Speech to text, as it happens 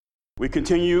We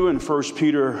continue in 1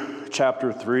 Peter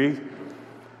chapter 3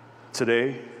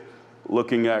 today,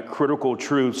 looking at critical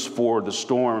truths for the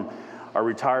storm. A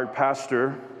retired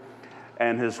pastor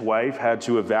and his wife had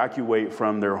to evacuate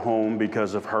from their home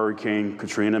because of Hurricane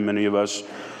Katrina. Many of us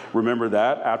remember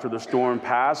that. After the storm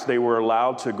passed, they were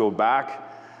allowed to go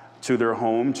back to their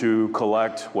home to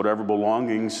collect whatever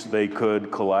belongings they could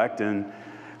collect. And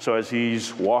so as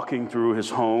he's walking through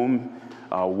his home,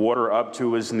 water up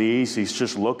to his knees, he's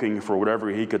just looking for whatever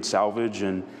he could salvage,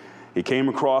 and he came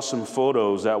across some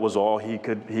photos. That was all he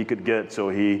could get. So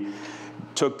he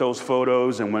took those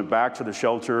photos and went back to the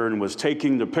shelter and was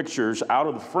taking the pictures out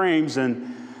of the frames,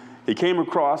 and he came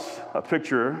across a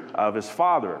picture of his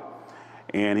father.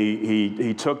 And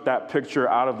he took that picture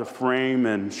out of the frame,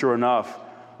 and sure enough,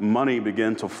 money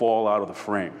began to fall out of the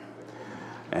frame.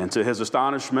 And to his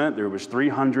astonishment, there was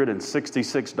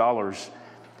 $366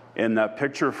 in that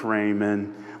picture frame.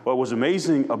 And what was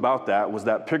amazing about that was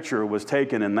that picture was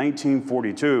taken in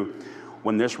 1942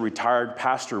 when this retired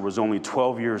pastor was only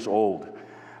 12 years old.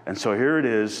 And so here it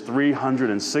is,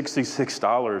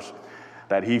 $366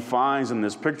 that he finds in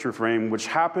this picture frame, which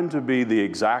happened to be the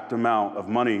exact amount of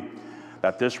money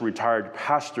that this retired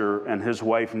pastor and his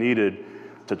wife needed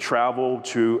to travel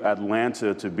to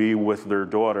Atlanta to be with their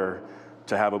daughter,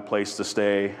 to have a place to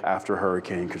stay after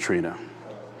Hurricane Katrina.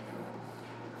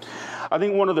 I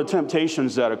think one of the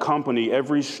temptations that accompany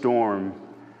every storm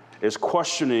is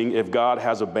questioning if God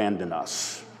has abandoned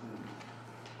us.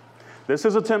 This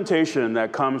is a temptation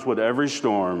that comes with every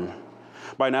storm.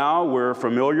 By now, we're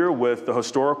familiar with the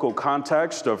historical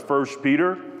context of 1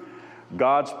 Peter.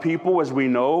 God's people, as we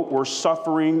know, were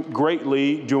suffering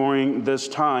greatly during this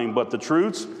time, but the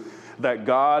truths that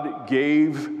God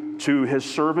gave to his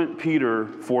servant Peter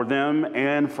for them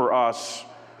and for us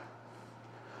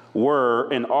were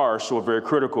and are so very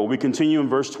critical. We continue in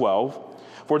verse 12.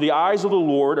 For the eyes of the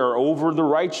Lord are over the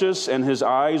righteous, and his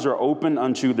eyes are open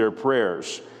unto their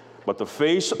prayers. But the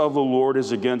face of the Lord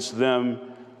is against them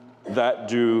that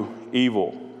do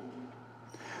evil.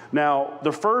 Now,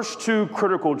 the first two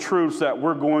critical truths that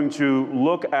we're going to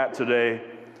look at today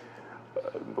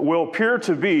will appear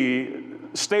to be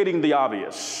stating the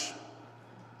obvious.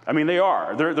 I mean, they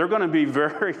are. They're going to be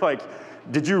very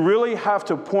did you really have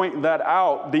to point that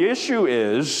out? The issue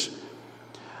is,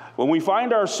 when we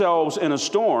find ourselves in a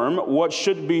storm, what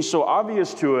should be so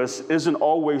obvious to us isn't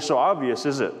always so obvious,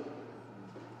 is it?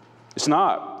 It's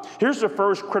not. Here's the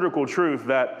first critical truth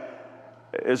that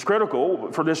is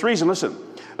critical for this reason. Listen,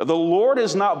 the Lord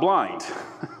is not blind.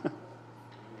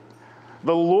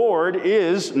 The Lord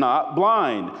is not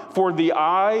blind. For the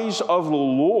eyes of the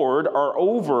Lord are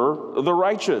over the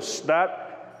righteous. That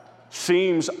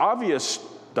seems obvious,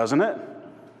 doesn't it?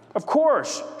 Of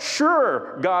course,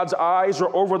 sure, God's eyes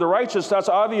are over the righteous. That's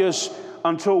obvious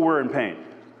until we're in pain,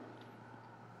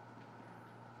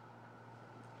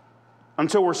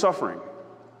 until we're suffering,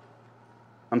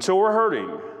 until we're hurting.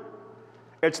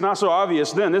 It's not so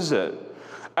obvious then, is it?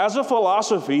 As a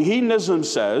philosophy, hedonism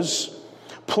says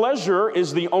pleasure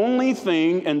is the only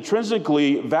thing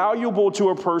intrinsically valuable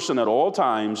to a person at all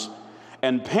times,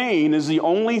 and pain is the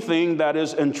only thing that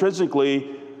is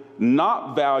intrinsically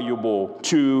not valuable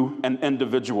to an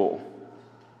individual.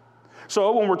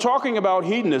 So when we're talking about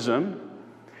hedonism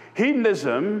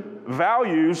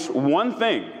values one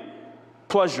thing,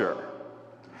 pleasure,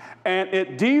 and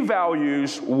it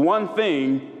devalues one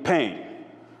thing, pain.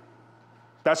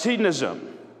 That's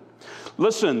hedonism.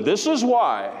 Listen, this is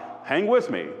why, hang with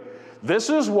me,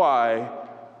 this is why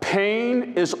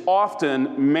pain is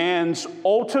often man's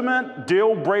ultimate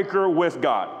deal breaker with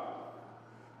God.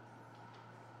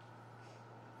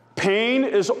 Pain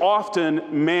is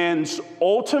often man's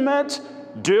ultimate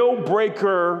deal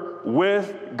breaker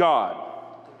with God.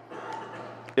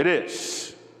 It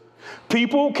is.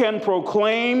 People can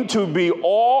proclaim to be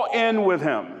all in with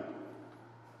him.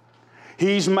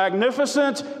 He's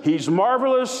magnificent, he's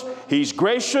marvelous, he's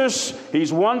gracious,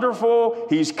 he's wonderful,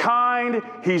 he's kind,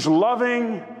 he's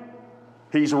loving,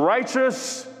 he's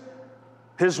righteous,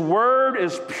 his word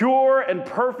is pure and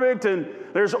perfect, and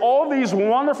there's all these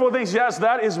wonderful things. Yes,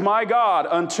 that is my God,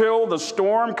 until the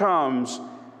storm comes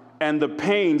and the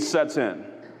pain sets in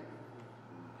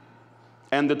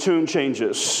and the tune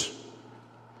changes.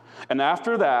 And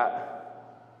after that,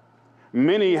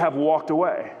 many have walked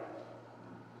away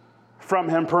from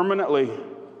him permanently.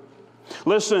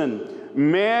 Listen,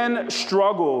 man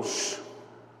struggles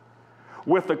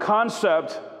with the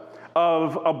concept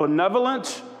of a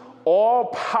benevolent,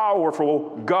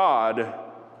 all-powerful God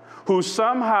who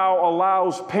somehow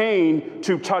allows pain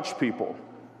to touch people.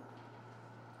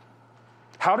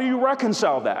 How do you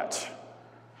reconcile that?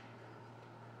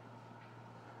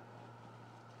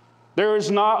 There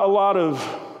is not a lot of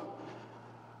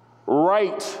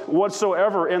right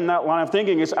whatsoever in that line of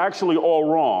thinking. It's actually all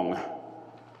wrong.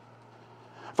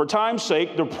 For time's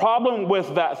sake, the problem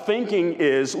with that thinking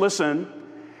is, listen,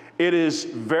 it is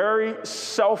very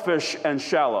selfish and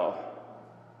shallow.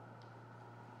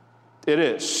 It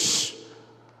is.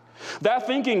 That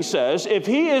thinking says, if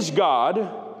he is God,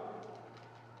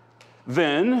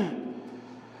 then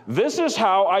this is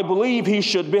how I believe he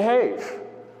should behave.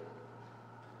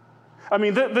 I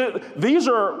mean, these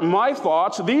are my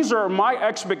thoughts. These are my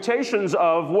expectations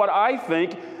of what I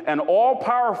think an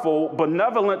all-powerful,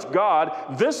 benevolent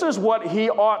God, this is what he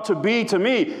ought to be to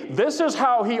me. This is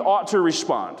how he ought to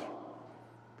respond.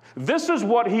 This is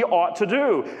what he ought to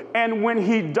do. And when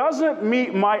he doesn't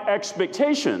meet my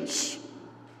expectations,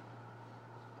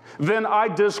 then I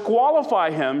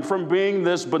disqualify him from being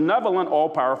this benevolent,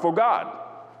 all-powerful God.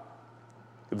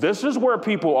 This is where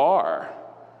people are.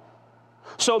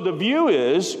 So the view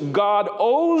is, God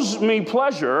owes me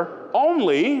pleasure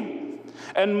only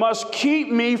and must keep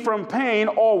me from pain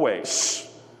always.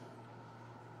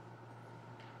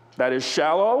 That is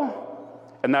shallow,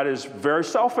 and that is very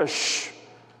selfish.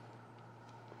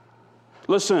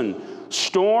 Listen,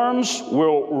 storms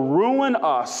will ruin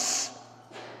us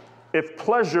if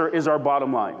pleasure is our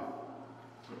bottom line.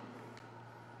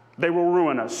 They will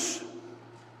ruin us.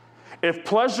 If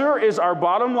pleasure is our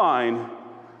bottom line,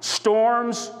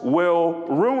 storms will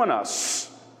ruin us.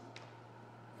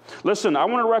 Listen, I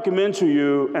want to recommend to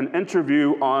you an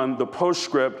interview on the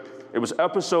Postscript. It was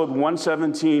episode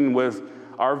 117 with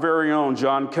our very own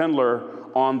John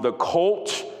Kendler on the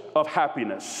cult of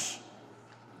happiness.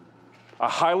 I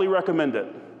highly recommend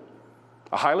it.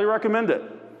 I highly recommend it.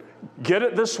 Get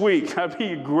it this week. That'd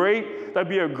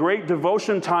be a great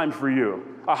devotion time for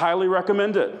you. I highly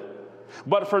recommend it.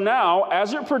 But for now,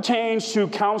 as it pertains to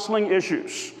counseling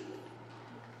issues,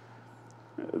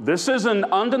 this is an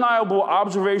undeniable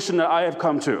observation that I have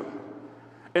come to.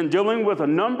 In dealing with a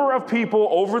number of people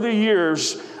over the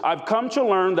years, I've come to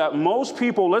learn that most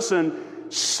people,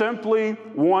 listen, simply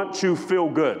want to feel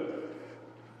good.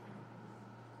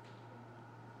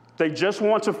 They just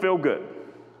want to feel good.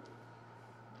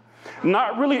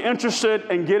 Not really interested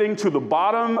in getting to the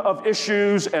bottom of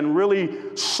issues and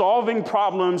really solving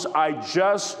problems. I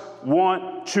just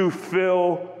want to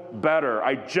feel better.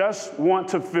 I just want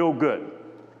to feel good.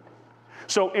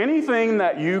 So anything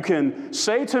that you can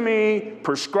say to me,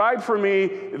 prescribe for me,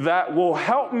 that will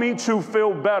help me to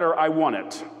feel better, I want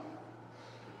it.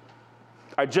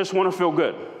 I just want to feel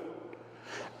good.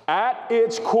 At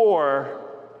its core,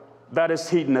 that is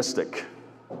hedonistic.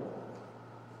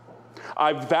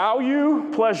 I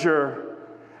value pleasure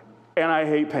and I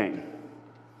hate pain.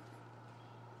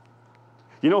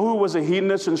 You know who was a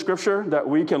hedonist in Scripture that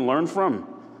we can learn from?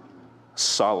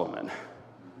 Solomon.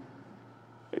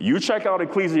 You check out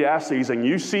Ecclesiastes and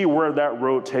you see where that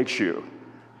road takes you.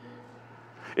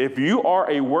 If you are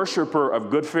a worshiper of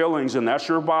good feelings and that's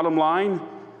your bottom line,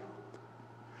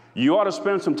 you ought to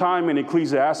spend some time in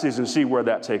Ecclesiastes and see where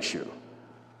that takes you.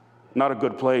 Not a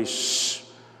good place.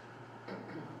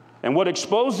 And what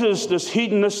exposes this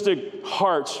hedonistic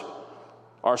heart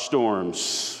are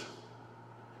storms.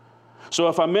 So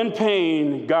if I'm in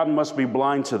pain, God must be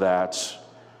blind to that.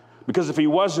 Because if he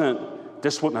wasn't,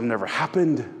 this wouldn't have never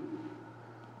happened.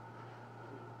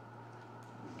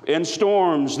 In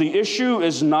storms, the issue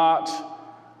is not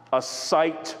a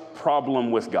sight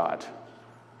problem with God.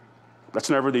 That's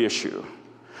never the issue.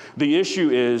 The issue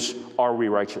is, are we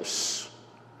righteous?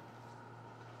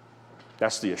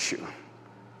 That's the issue.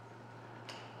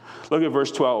 Look at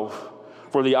verse 12.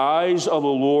 For the eyes of the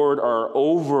Lord are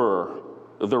over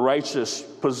the righteous.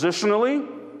 Positionally,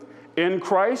 in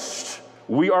Christ,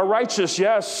 we are righteous,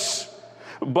 yes.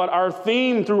 But our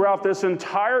theme throughout this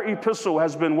entire epistle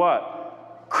has been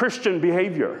what? Christian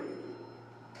behavior.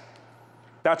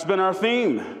 That's been our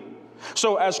theme.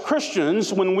 So as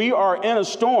Christians, when we are in a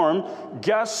storm,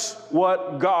 guess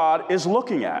what God is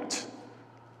looking at?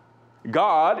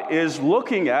 God is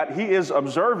looking at, he is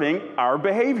observing our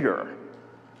behavior.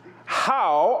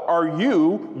 How are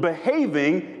you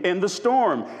behaving in the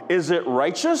storm? Is it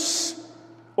righteous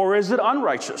or is it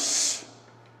unrighteous?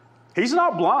 He's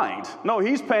not blind. No,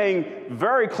 he's paying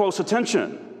very close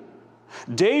attention.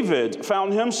 David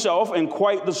found himself in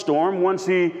quite the storm once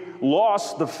he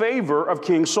lost the favor of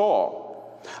King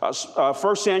Saul.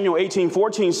 1 Samuel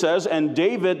 18:14 says, and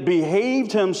David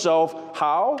behaved himself,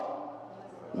 how?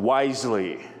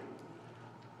 Wisely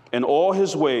in all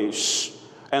his ways,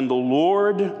 and the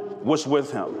Lord was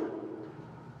with him.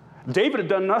 David had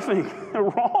done nothing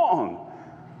wrong.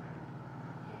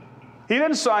 He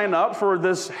didn't sign up for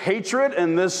this hatred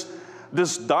and this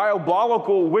this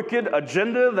diabolical, wicked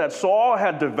agenda that Saul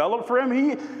had developed for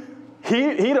him,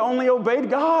 he'd only obeyed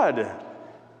God.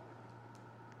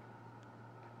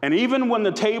 And even when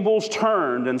the tables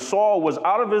turned and Saul was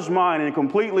out of his mind and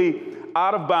completely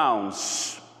out of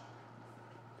bounds,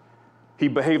 he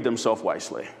behaved himself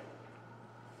wisely.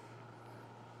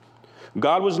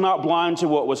 God was not blind to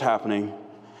what was happening.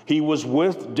 He was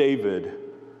with David,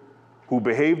 who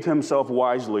behaved himself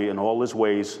wisely in all his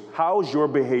ways. How's your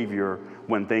behavior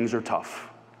when things are tough?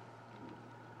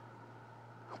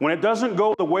 When it doesn't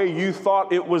go the way you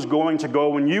thought it was going to go,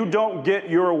 when you don't get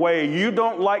your way, you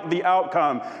don't like the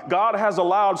outcome, God has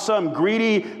allowed some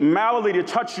greedy malady to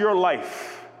touch your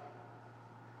life.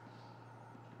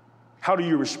 How do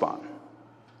you respond?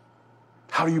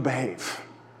 How do you behave?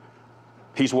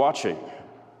 He's watching.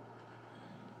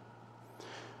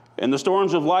 In the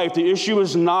storms of life, the issue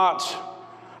is not,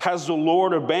 has the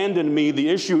Lord abandoned me? The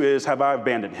issue is, have I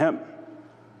abandoned him?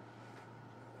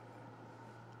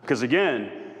 Because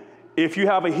again, if you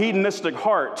have a hedonistic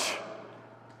heart,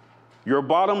 your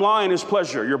bottom line is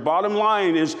pleasure. Your bottom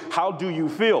line is, how do you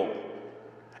feel?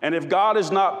 And if God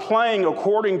is not playing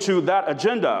according to that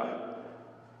agenda,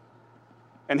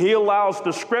 and he allows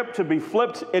the script to be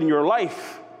flipped in your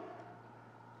life,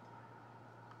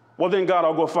 well then, God,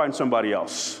 I'll go find somebody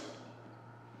else.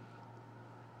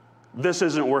 This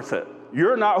isn't worth it.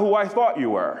 You're not who I thought you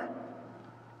were.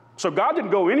 So God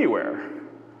didn't go anywhere.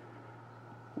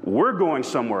 We're going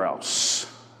somewhere else.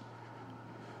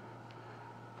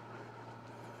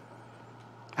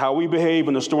 How we behave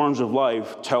in the storms of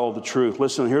life tell the truth.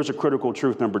 Listen, here's a critical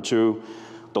truth number 2.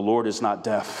 The Lord is not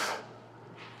deaf.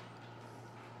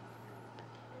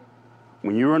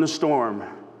 When you're in a storm,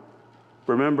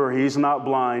 remember, he's not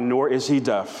blind, nor is he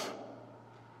deaf.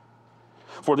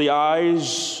 For the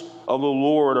eyes of the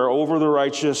Lord are over the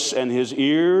righteous, and his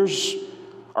ears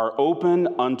are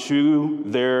open unto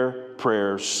their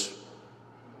prayers.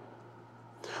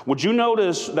 Would you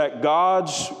notice that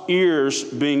God's ears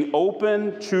being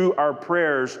open to our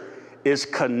prayers is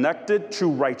connected to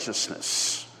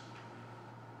righteousness?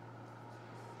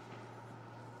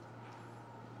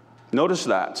 Notice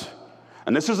that.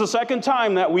 And this is the second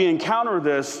time that we encounter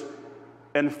this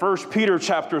in 1 Peter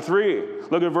chapter 3.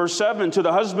 Look at verse 7. To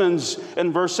the husbands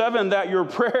in verse 7, that your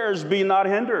prayers be not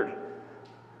hindered.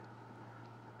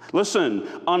 Listen,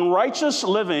 unrighteous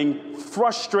living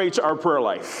frustrates our prayer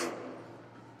life.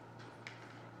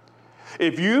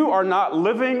 If you are not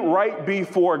living right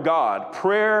before God,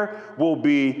 prayer will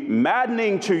be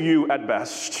maddening to you at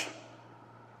best.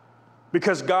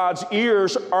 Because God's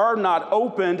ears are not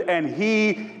opened, and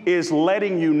he is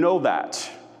letting you know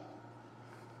that.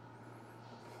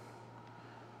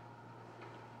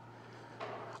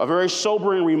 A very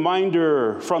sobering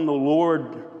reminder from the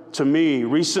Lord to me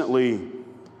recently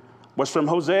was from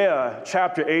Hosea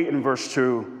chapter 8 and verse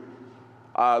 2.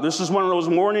 This is one of those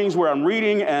mornings where I'm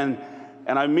reading and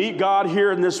I meet God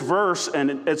here in this verse,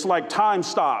 and it's like time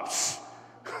stops.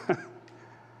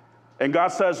 And God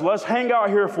says, let's hang out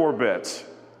here for a bit.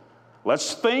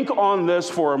 Let's think on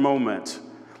this for a moment.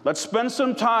 Let's spend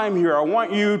some time here. I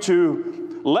want you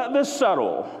to let this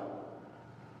settle.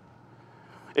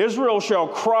 Israel shall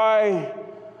cry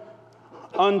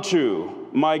unto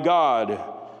my God,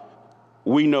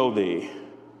 we know thee.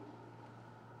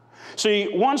 See,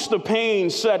 once the pain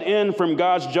set in from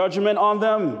God's judgment on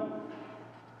them,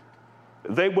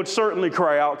 they would certainly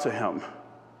cry out to him.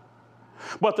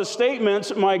 But the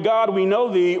statement, my God, we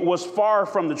know thee, was far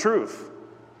from the truth.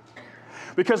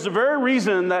 Because the very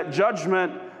reason that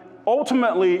judgment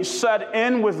ultimately set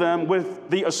in with them, with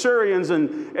the Assyrians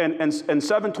in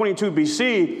 722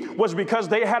 BC, was because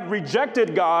they had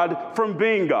rejected God from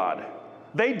being God.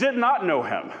 They did not know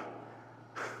him.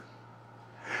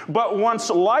 But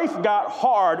once life got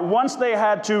hard, once they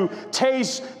had to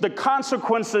taste the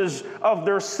consequences of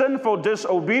their sinful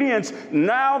disobedience,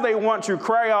 now they want to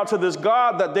cry out to this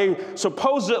God that they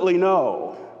supposedly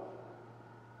know.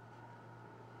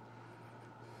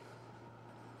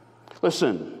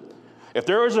 Listen, if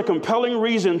there is a compelling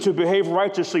reason to behave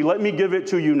righteously, let me give it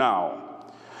to you now.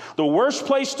 The worst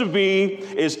place to be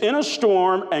is in a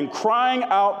storm and crying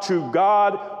out to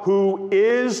God who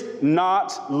is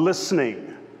not listening.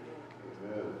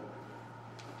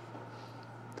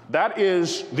 That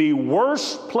is the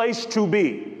worst place to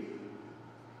be,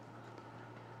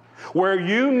 where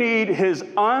you need his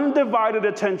undivided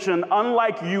attention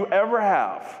unlike you ever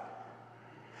have.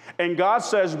 And God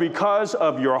says, because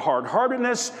of your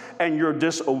hard-heartedness and your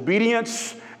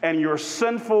disobedience and your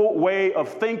sinful way of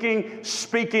thinking,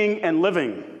 speaking, and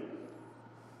living,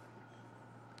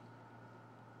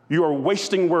 you are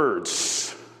wasting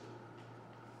words.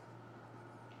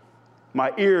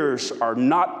 My ears are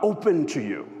not open to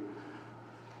you.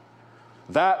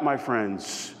 That, my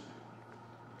friends,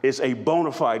 is a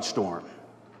bona fide storm.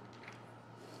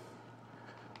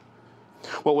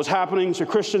 What was happening to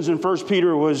Christians in 1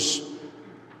 Peter was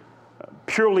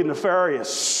purely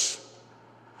nefarious.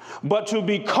 But to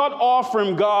be cut off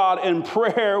from God in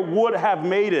prayer would have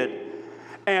made it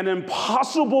an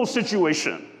impossible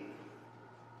situation.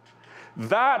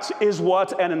 That is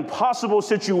what an impossible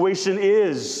situation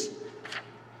is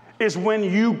when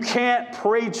you can't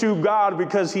pray to God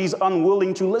because he's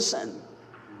unwilling to listen.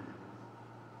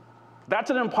 That's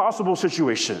an impossible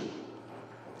situation.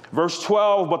 Verse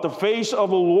 12, but the face of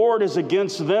the Lord is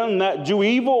against them that do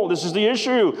evil. This is the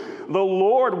issue. The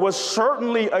Lord was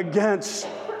certainly against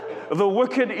the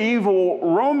wicked,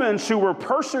 evil Romans who were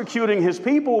persecuting his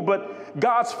people, but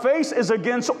God's face is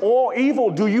against all evil.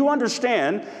 Do you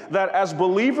understand that as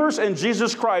believers in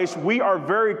Jesus Christ, we are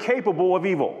very capable of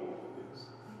evil?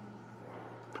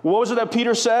 What was it that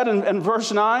Peter said in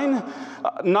verse 9?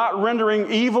 Not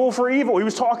rendering evil for evil. He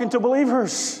was talking to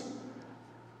believers.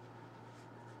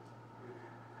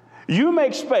 You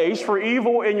make space for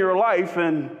evil in your life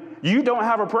and you don't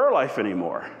have a prayer life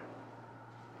anymore.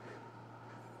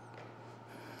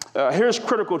 Here's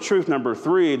critical truth number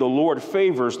 3. The Lord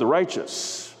favors the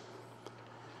righteous.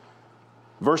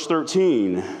 Verse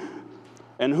 13.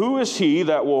 And who is he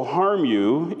that will harm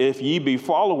you if ye be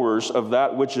followers of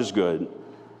that which is good?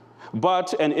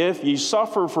 But, and if ye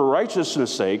suffer for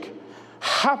righteousness' sake,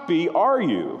 happy are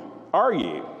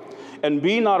ye, and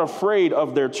be not afraid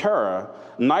of their terror,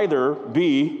 neither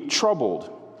be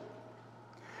troubled.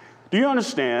 Do you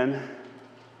understand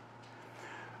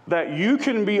that you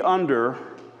can be under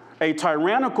a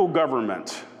tyrannical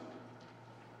government?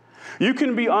 You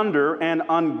can be under an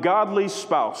ungodly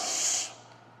spouse.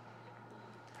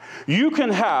 You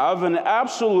can have an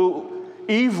absolute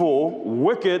evil,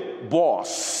 wicked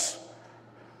boss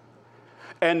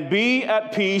and be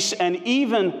at peace and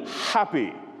even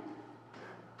happy.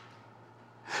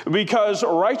 Because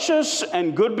righteous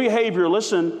and good behavior,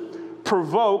 listen,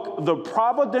 provoke the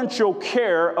providential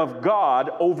care of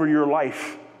God over your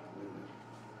life.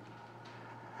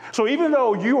 So even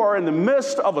though you are in the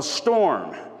midst of a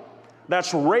storm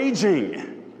that's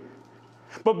raging,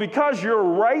 but because you're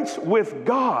right with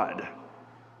God,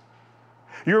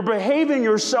 you're behaving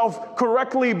yourself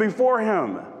correctly before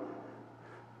him,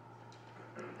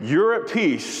 you're at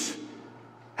peace.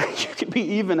 You can be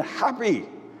even happy.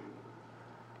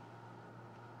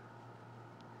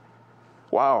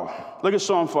 Wow. Look at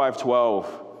Psalm 5:12.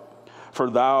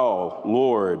 For thou,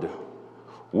 Lord,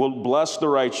 wilt bless the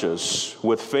righteous.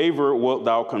 With favor wilt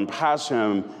thou compass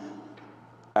him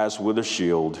as with a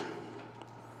shield.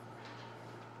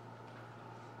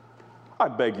 I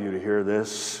beg you to hear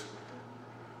this.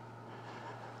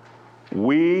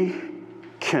 We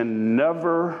can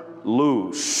never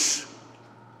lose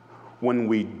when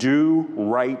we do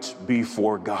right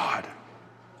before God.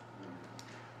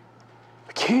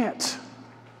 I can't.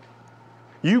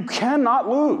 You cannot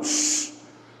lose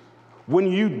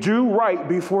when you do right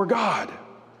before God.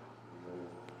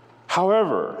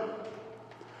 However,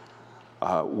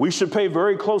 we should pay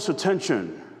very close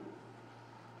attention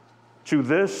to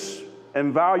this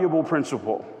invaluable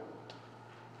principle.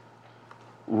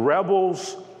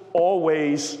 Rebels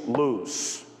always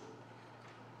lose.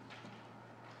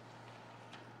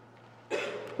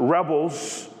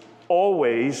 Rebels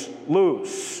always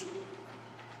lose.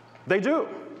 They do.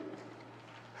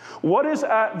 What is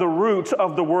at the root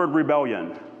of the word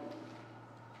rebellion?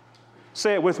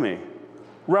 Say it with me.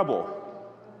 Rebel.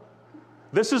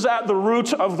 This is at the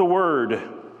root of the word.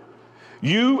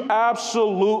 You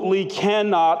absolutely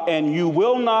cannot and you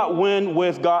will not win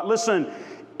with God. Listen,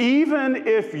 even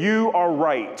if you are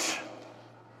right,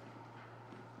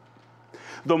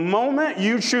 the moment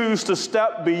you choose to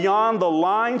step beyond the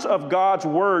lines of God's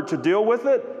word to deal with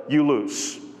it, you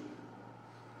lose.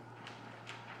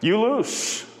 You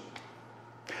lose.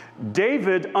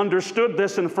 David understood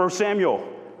this in 1 Samuel.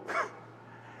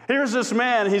 Here's this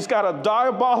man, he's got a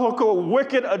diabolical,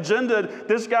 wicked agenda.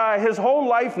 This guy, his whole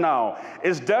life now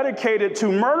is dedicated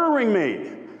to murdering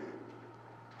me.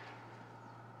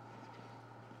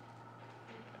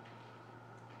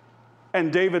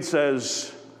 And David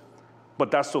says, but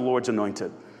that's the Lord's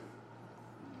anointed.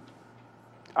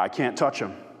 I can't touch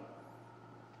him.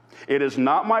 It is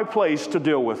not my place to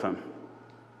deal with him.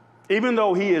 Even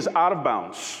though he is out of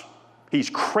bounds, he's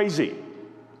crazy.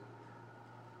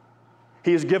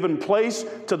 He has given place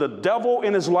to the devil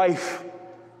in his life.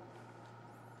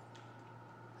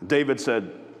 David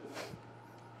said,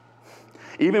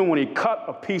 even when he cut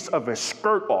a piece of his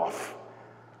skirt off,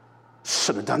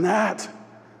 Should have done that.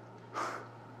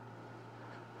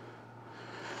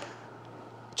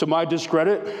 To my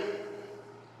discredit,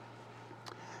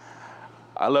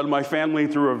 I led my family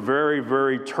through a very,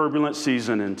 very turbulent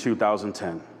season in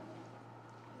 2010.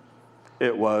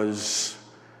 It was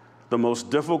the most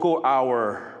difficult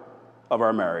hour of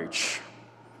our marriage.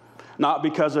 Not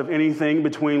because of anything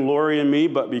between Lori and me,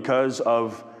 but because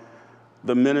of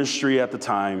the ministry at the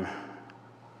time.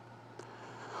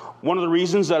 One of the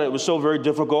reasons that it was so very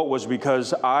difficult was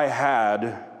because I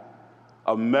had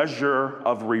a measure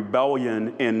of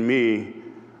rebellion in me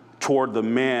toward the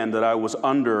man that I was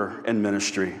under in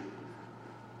ministry.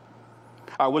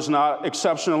 I was not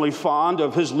exceptionally fond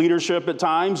of his leadership at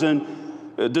times and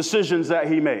decisions that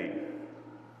he made.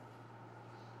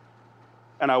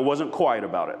 And I wasn't quiet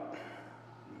about it.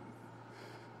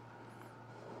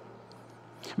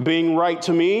 Being right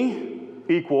to me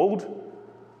equaled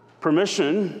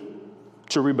permission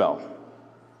to rebel.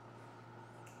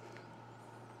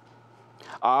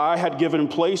 I had given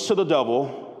place to the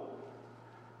devil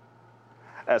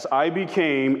as I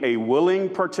became a willing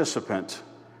participant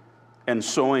in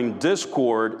sowing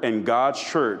discord in God's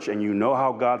church, and you know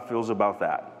how God feels about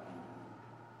that.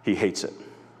 He hates it.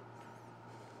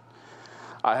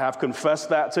 I have confessed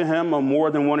that to him on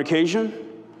more than one occasion,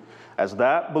 as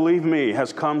that, believe me,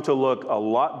 has come to look a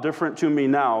lot different to me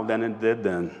now than it did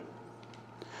then.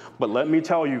 But let me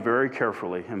tell you very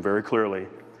carefully and very clearly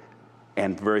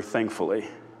and very thankfully,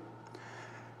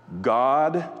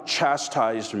 God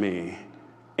chastised me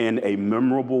in a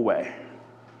memorable way.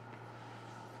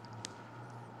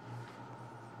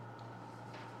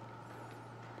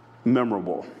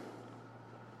 Memorable.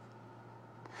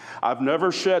 I've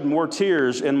never shed more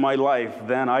tears in my life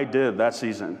than I did that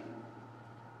season.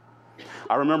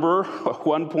 I remember at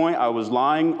one point I was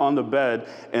lying on the bed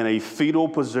in a fetal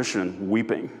position,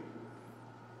 weeping.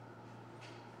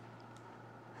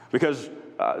 Because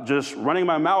just running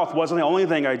my mouth wasn't the only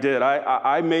thing I did.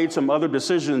 I made some other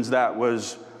decisions that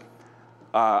was,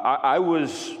 I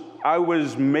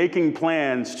was making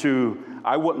plans to,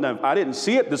 I didn't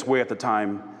see it this way at the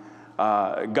time.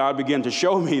 God began to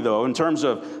show me, though, in terms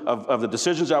of the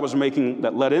decisions I was making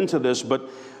that led into this,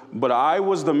 but I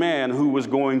was the man who was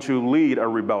going to lead a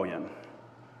rebellion.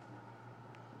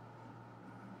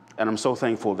 And I'm so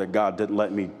thankful that God didn't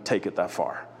let me take it that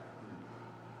far.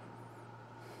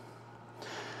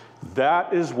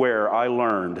 That is where I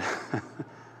learned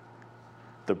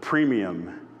the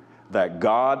premium that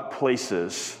God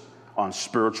places on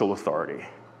spiritual authority.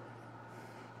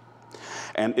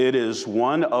 And it is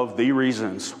one of the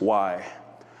reasons why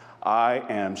I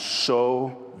am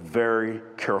so very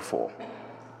careful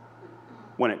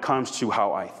when it comes to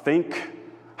how I think,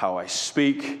 how I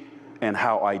speak, and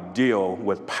how I deal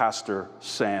with Pastor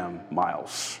Sam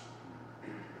Miles.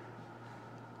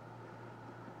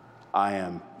 I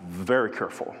am very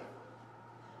careful.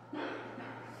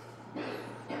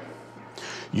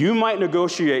 You might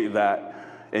negotiate that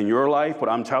in your life, but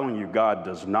I'm telling you, God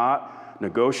does not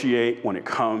negotiate when it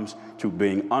comes to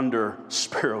being under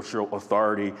spiritual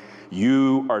authority.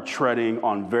 You are treading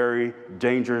on very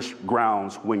dangerous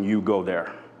grounds when you go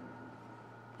there.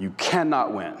 You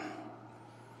cannot win.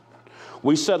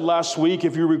 We said last week,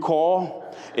 if you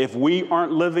recall, if we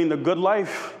aren't living the good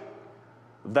life,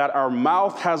 that our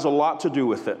mouth has a lot to do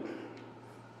with it.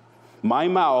 My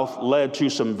mouth led to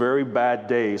some very bad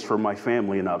days for my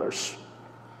family and others.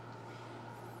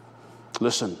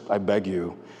 Listen, I beg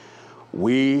you,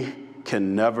 we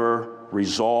can never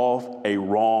resolve a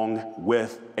wrong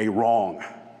with a wrong.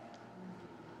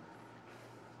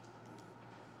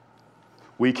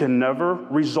 We can never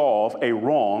resolve a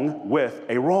wrong with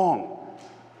a wrong.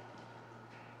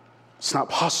 It's not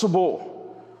possible.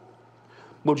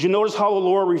 But you notice how the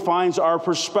Lord refines our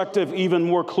perspective even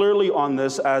more clearly on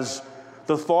this as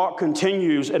the thought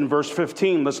continues in verse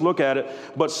 15. Let's look at it.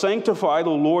 But sanctify the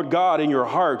Lord God in your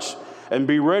hearts, and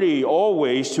be ready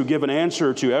always to give an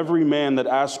answer to every man that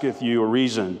asketh you a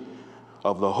reason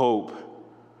of the hope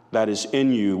that is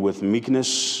in you with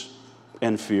meekness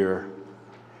and fear.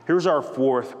 Here's our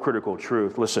fourth critical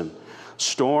truth. Listen,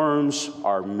 storms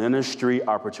are ministry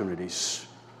opportunities.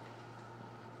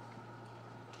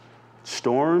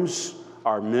 Storms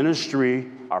are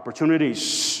ministry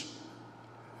opportunities.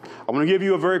 I'm going to give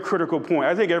you a very critical point.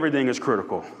 I think everything is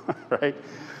critical, right?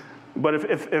 But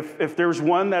if there's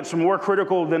one that's more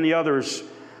critical than the others,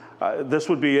 this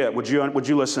would be it. Would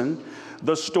you listen?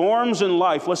 The storms in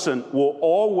life, listen, will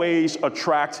always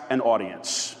attract an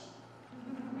audience.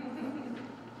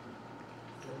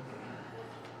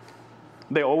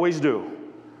 They always do.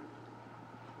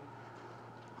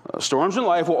 Storms in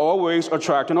life will always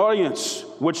attract an audience,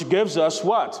 which gives us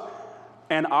what?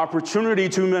 An opportunity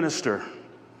to minister.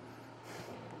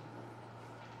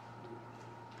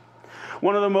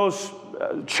 One of the most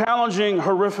challenging,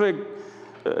 horrific,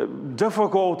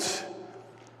 difficult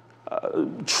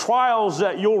trials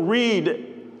that you'll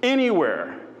read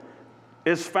anywhere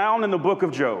is found in the book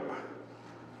of Job.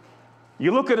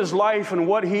 You look at his life and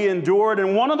what he endured,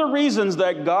 and one of the reasons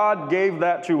that God gave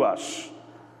that to us,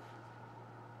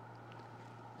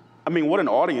 I mean, what an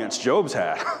audience Job's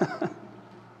had,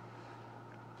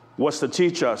 was to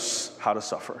teach us how to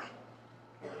suffer.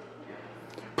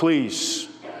 Please,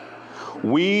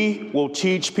 we will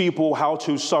teach people how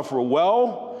to suffer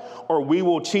well, or we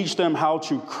will teach them how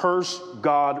to curse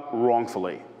God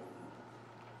wrongfully.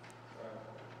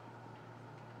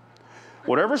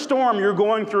 Whatever storm you're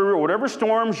going through, or whatever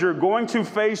storms you're going to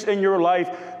face in your life,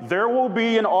 there will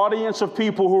be an audience of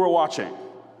people who are watching.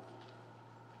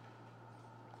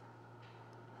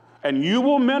 And you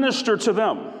will minister to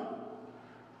them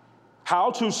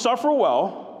how to suffer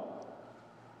well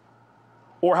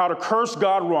or how to curse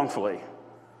God wrongfully.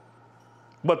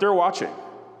 But they're watching.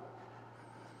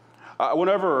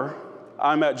 Whenever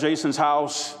I'm at Jason's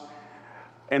house,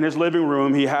 in his living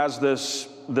room, he has this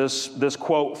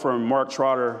quote from Mark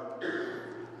Trotter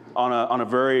on a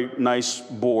very nice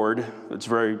board. It's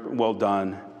very well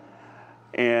done.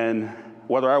 And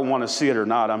whether I want to see it or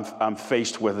not, I'm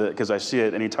faced with it because I see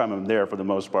it anytime I'm there for the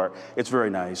most part. It's very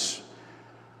nice.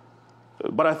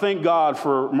 But I thank God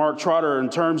for Mark Trotter in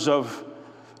terms of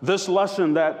this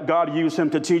lesson that God used him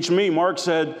to teach me. Mark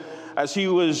said, as he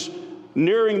was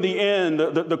nearing the end,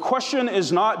 the question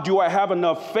is not, do I have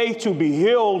enough faith to be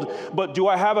healed, but do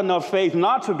I have enough faith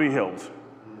not to be healed?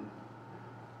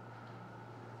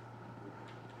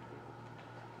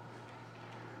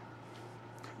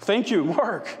 Thank you,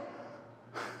 Mark.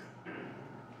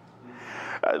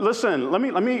 Listen, let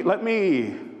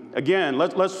me again,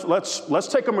 let's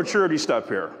take a maturity step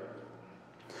here.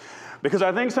 Because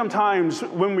I think sometimes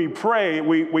when we pray,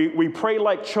 we pray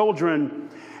like children,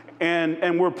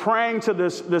 and we're praying to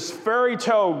this fairy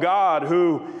tale God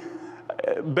who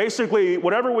basically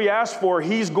whatever we ask for,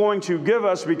 he's going to give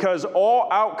us because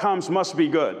all outcomes must be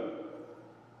good.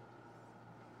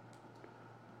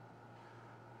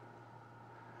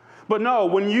 But no,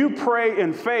 when you pray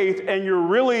in faith and you're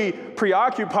really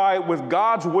preoccupied with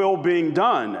God's will being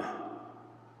done,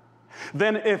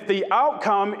 then if the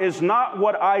outcome is not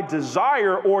what I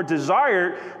desire or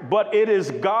desired, but it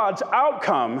is God's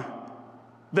outcome,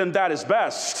 then that is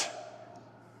best.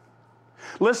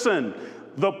 Listen,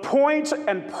 the point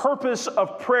and purpose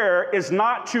of prayer is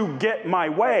not to get my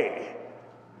way.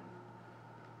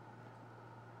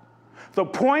 The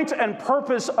point and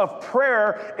purpose of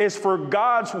prayer is for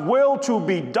God's will to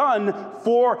be done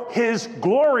for his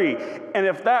glory. And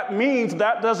if that means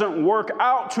that doesn't work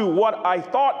out to what I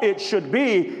thought it should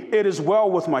be, it is well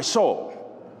with my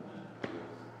soul.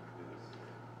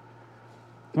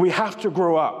 We have to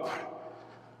grow up.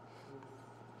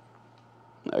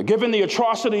 Given the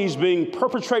atrocities being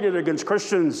perpetrated against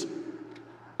Christians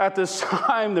at this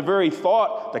time, the very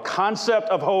thought, the concept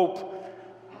of hope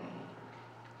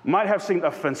might have seemed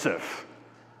offensive.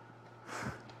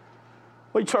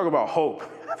 What are you talking about hope?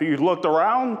 Have you looked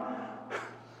around?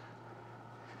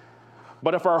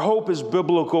 But if our hope is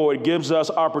biblical, it gives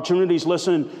us opportunities,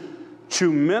 listen,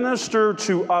 to minister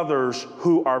to others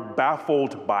who are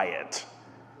baffled by it.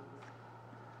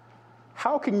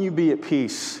 How can you be at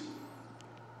peace?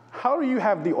 How do you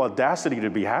have the audacity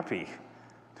to be happy?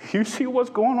 Do you see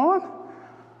what's going on?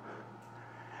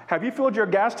 Have you filled your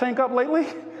gas tank up lately?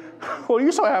 What are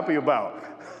you so happy about?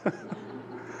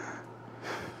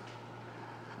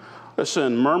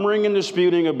 Listen, murmuring and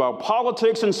disputing about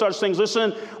politics and such things,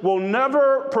 listen, will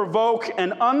never provoke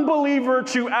an unbeliever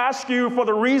to ask you for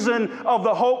the reason of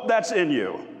the hope that's in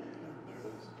you.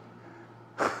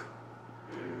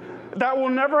 That will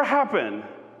never happen.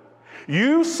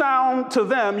 You sound to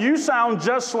them, you sound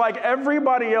just like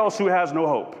everybody else who has no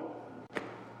hope.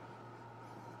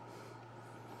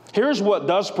 Here's what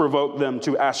does provoke them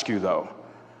to ask you, though.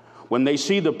 When they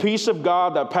see the peace of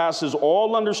God that passes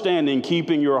all understanding,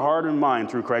 keeping your heart and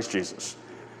mind through Christ Jesus.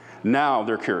 Now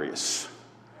they're curious.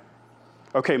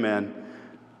 Okay, man,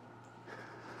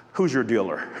 who's your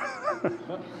dealer?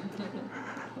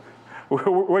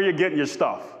 Where are you getting your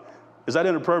stuff? Is that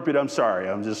inappropriate? I'm sorry.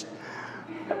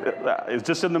 It's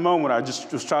just in the moment. I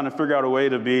just was trying to figure out a way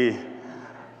to be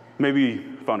maybe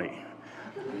funny.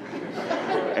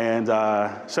 And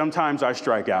sometimes I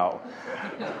strike out.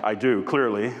 I do,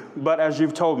 clearly. But as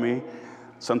you've told me,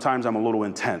 sometimes I'm a little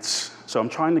intense. So I'm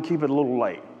trying to keep it a little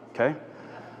light, okay?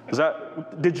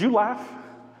 Did you laugh?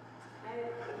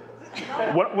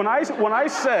 When I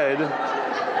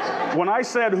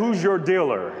said, who's your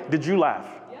dealer, did you laugh?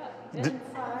 Yeah,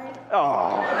 inside.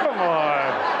 Oh, come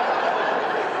on.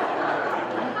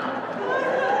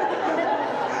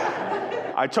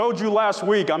 I told you last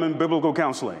week I'm in biblical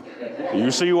counseling.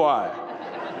 You see why.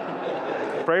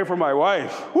 Pray for my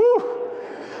wife. Woo!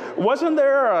 Wasn't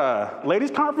there a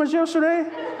ladies' conference yesterday?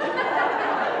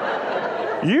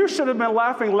 You should have been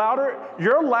laughing louder.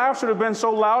 Your laugh should have been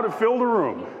so loud it filled the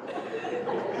room.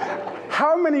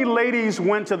 How many ladies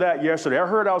went to that yesterday? I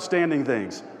heard outstanding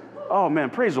things. Oh, man,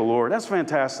 praise the Lord. That's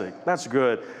fantastic. That's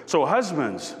good. So,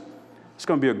 husbands, it's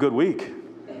going to be a good week.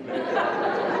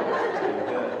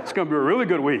 It's going to be a really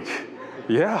good week.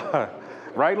 Yeah.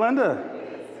 Right, Linda?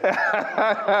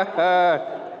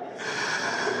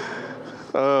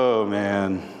 Oh,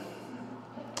 man.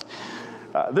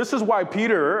 This is why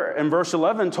Peter, in verse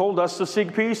 11, told us to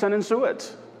seek peace and ensue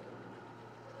it.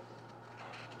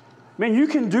 Man, you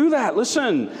can do that.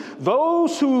 Listen,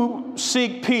 those who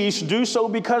seek peace do so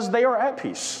because they are at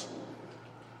peace.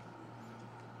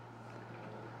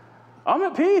 I'm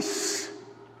at peace,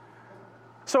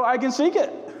 so I can seek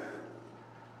it.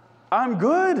 I'm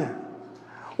good.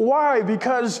 Why?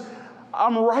 Because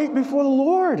I'm right before the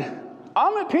Lord.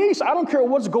 I'm at peace. I don't care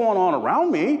what's going on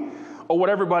around me or what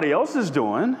everybody else is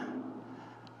doing.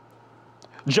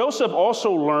 Joseph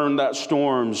also learned that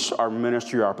storms are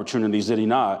ministry opportunities, did he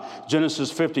not?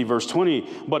 Genesis 50, verse 20,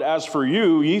 but as for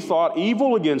you, ye thought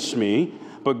evil against me,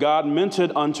 but God meant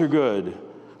it unto good,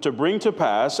 to bring to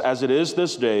pass, as it is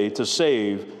this day, to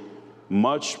save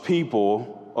much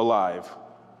people alive.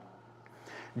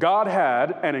 God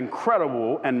had an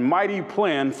incredible and mighty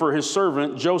plan for his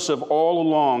servant Joseph all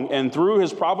along, and through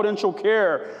his providential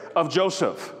care of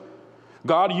Joseph,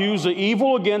 God used the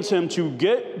evil against him to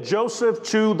get Joseph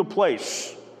to the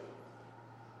place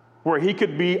where he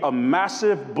could be a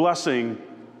massive blessing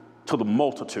to the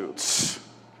multitudes.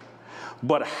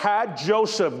 But had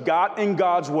Joseph got in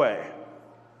God's way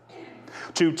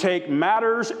to take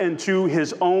matters into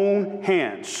his own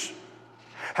hands,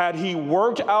 had he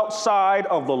worked outside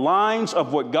of the lines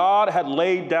of what God had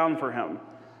laid down for him,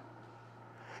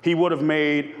 he would have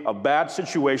made a bad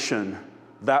situation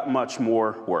that much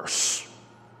more worse.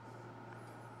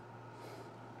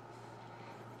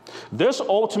 This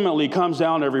ultimately comes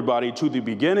down, everybody, to the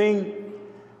beginning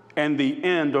and the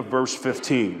end of verse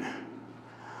 15.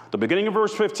 The beginning of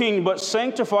verse 15, but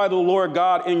sanctify the Lord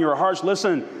God in your hearts.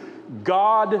 Listen,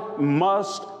 God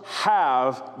must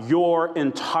have your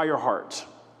entire heart.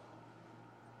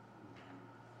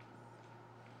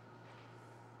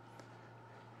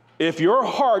 If your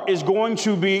heart is going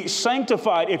to be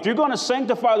sanctified, if you're going to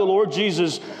sanctify the Lord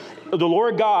Jesus, the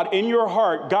Lord God in your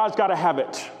heart, God's got to have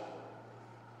it.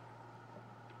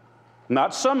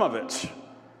 Not some of it.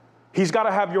 He's got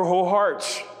to have your whole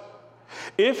heart.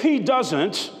 If he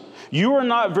doesn't, you are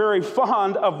not very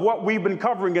fond of what we've been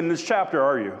covering in this chapter,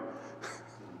 are you?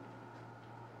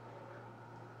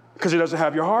 Because he doesn't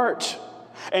have your heart.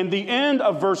 And the end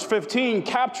of verse 15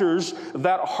 captures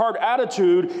that heart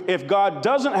attitude if God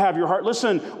doesn't have your heart.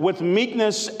 Listen, with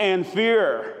meekness and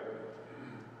fear.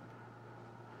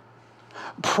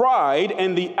 Pride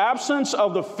and the absence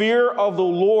of the fear of the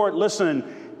Lord,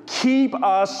 listen, keep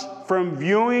us from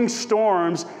viewing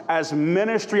storms as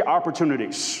ministry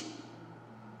opportunities.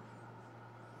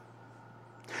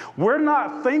 We're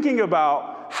not thinking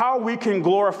about how we can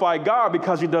glorify God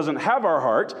because he doesn't have our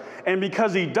heart. And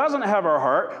because he doesn't have our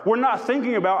heart, we're not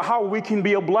thinking about how we can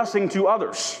be a blessing to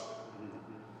others.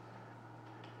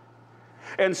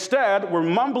 Instead, we're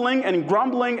mumbling and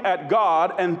grumbling at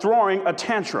God and throwing a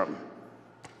tantrum.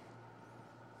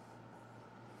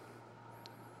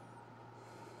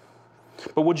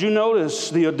 But would you notice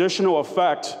the additional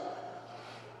effect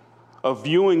of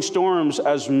viewing storms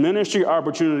as ministry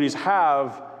opportunities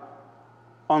have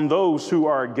on those who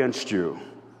are against you?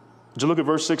 Did you look at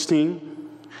verse 16?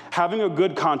 Having a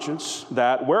good conscience,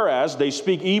 that whereas they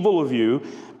speak evil of you,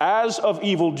 as of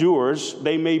evildoers,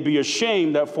 they may be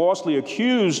ashamed that falsely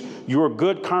accuse your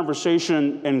good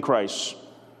conversation in Christ.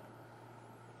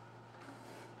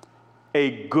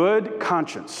 A good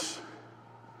conscience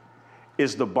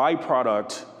is the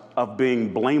byproduct of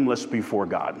being blameless before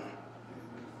God.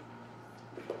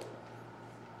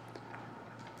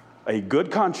 A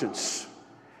good conscience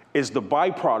is the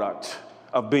byproduct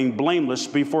of being blameless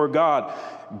before God.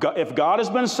 If God has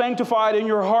been sanctified in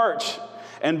your heart,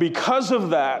 and because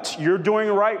of that, you're doing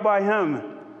right by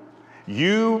him,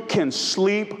 you can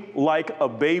sleep like a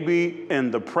baby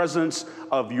in the presence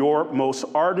of your most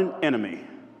ardent enemy.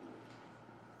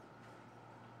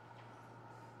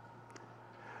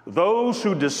 those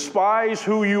who despise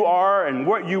who you are and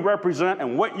what you represent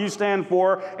and what you stand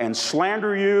for and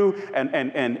slander you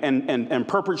and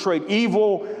perpetrate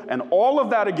evil and all of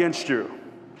that against you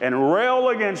and rail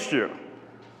against you.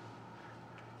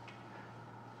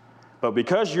 But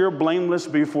because you're blameless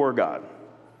before God,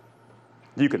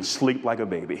 you can sleep like a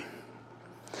baby.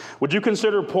 Would you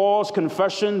consider Paul's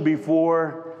confession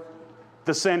before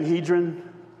the Sanhedrin,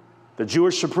 the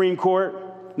Jewish Supreme Court?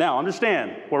 Now,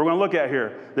 understand what we're going to look at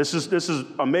here. This is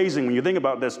amazing when you think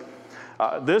about this.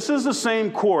 This is the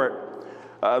same court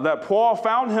that Paul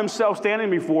found himself standing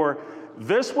before.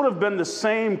 This would have been the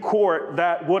same court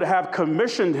that would have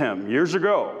commissioned him years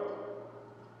ago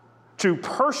to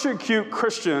persecute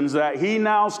Christians that he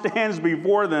now stands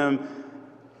before them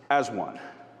as one.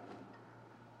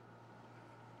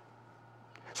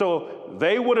 So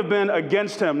they would have been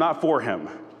against him, not for him.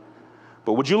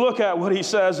 But would you look at what he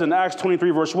says in Acts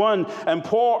 23, verse 1? And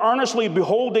Paul, earnestly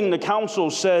beholding the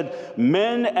council, said,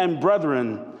 Men and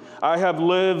brethren, I have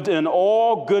lived in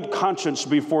all good conscience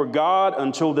before God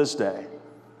until this day.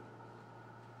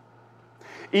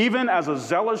 Even as a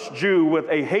zealous Jew with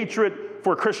a hatred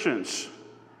for Christians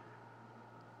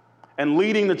and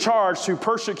leading the charge to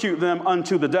persecute them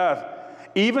unto the death,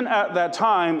 even at that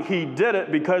time, he did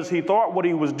it because he thought what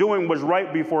he was doing was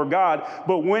right before God.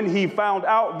 But when he found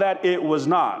out that it was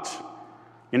not,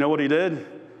 you know what he did?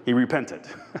 He repented.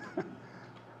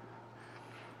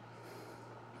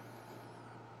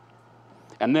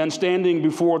 And then standing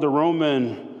before the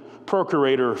Roman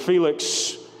procurator,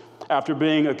 Felix, after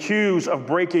being accused of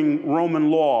breaking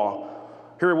Roman law,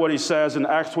 hear what he says in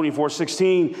Acts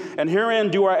 24:16. And herein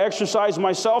do I exercise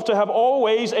myself to have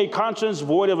always a conscience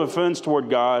void of offense toward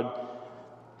God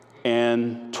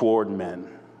and toward men.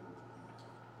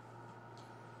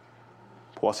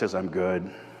 Paul says, I'm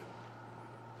good.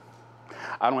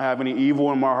 I don't have any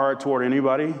evil in my heart toward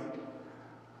anybody.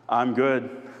 I'm good.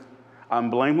 I'm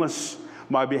blameless.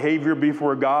 My behavior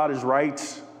before God is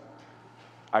right.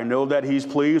 I know that he's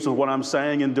pleased with what I'm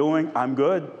saying and doing. I'm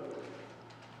good.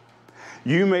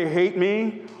 You may hate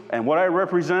me and what I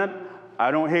represent.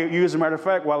 I don't hate you. As a matter of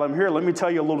fact, while I'm here, let me tell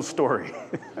you a little story.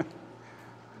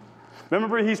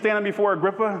 Remember he's standing before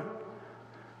Agrippa?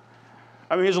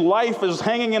 I mean, his life is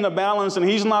hanging in the balance, and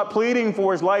he's not pleading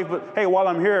for his life. But, hey, while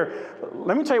I'm here,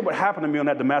 let me tell you what happened to me on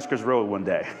that Damascus road one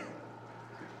day.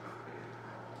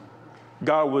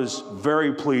 God was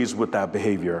very pleased with that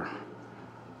behavior.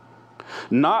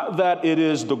 Not that it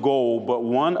is the goal, but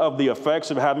one of the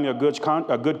effects of having a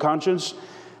good conscience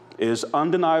is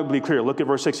undeniably clear. Look at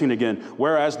verse 16 again.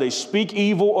 Whereas they speak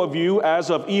evil of you as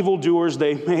of evildoers,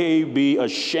 they may be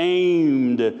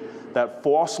ashamed that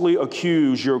falsely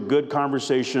accuse your good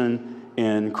conversation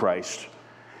in Christ.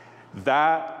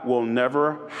 That will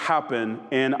never happen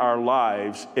in our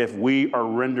lives if we are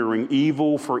rendering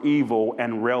evil for evil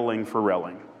and railing for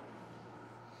railing.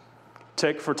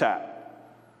 Tick for tat.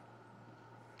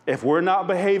 If we're not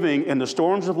behaving in the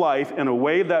storms of life in a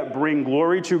way that bring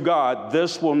glory to God,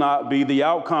 this will not be the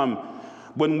outcome.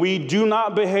 When we do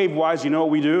not behave wise, you know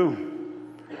what we do?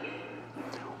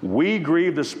 We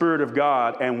grieve the Spirit of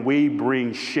God and we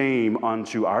bring shame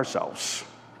unto ourselves.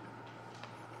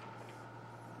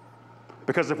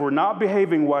 Because if we're not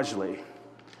behaving wisely,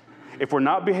 if we're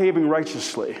not behaving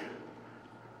righteously,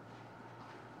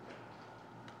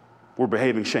 we're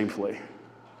behaving shamefully.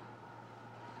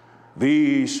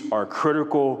 These are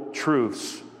critical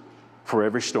truths for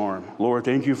every storm. Lord,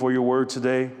 thank you for your word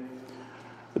today.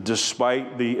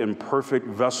 Despite the imperfect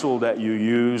vessel that you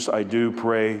use, I do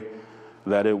pray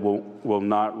that it will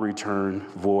not return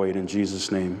void. In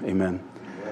Jesus' name, amen.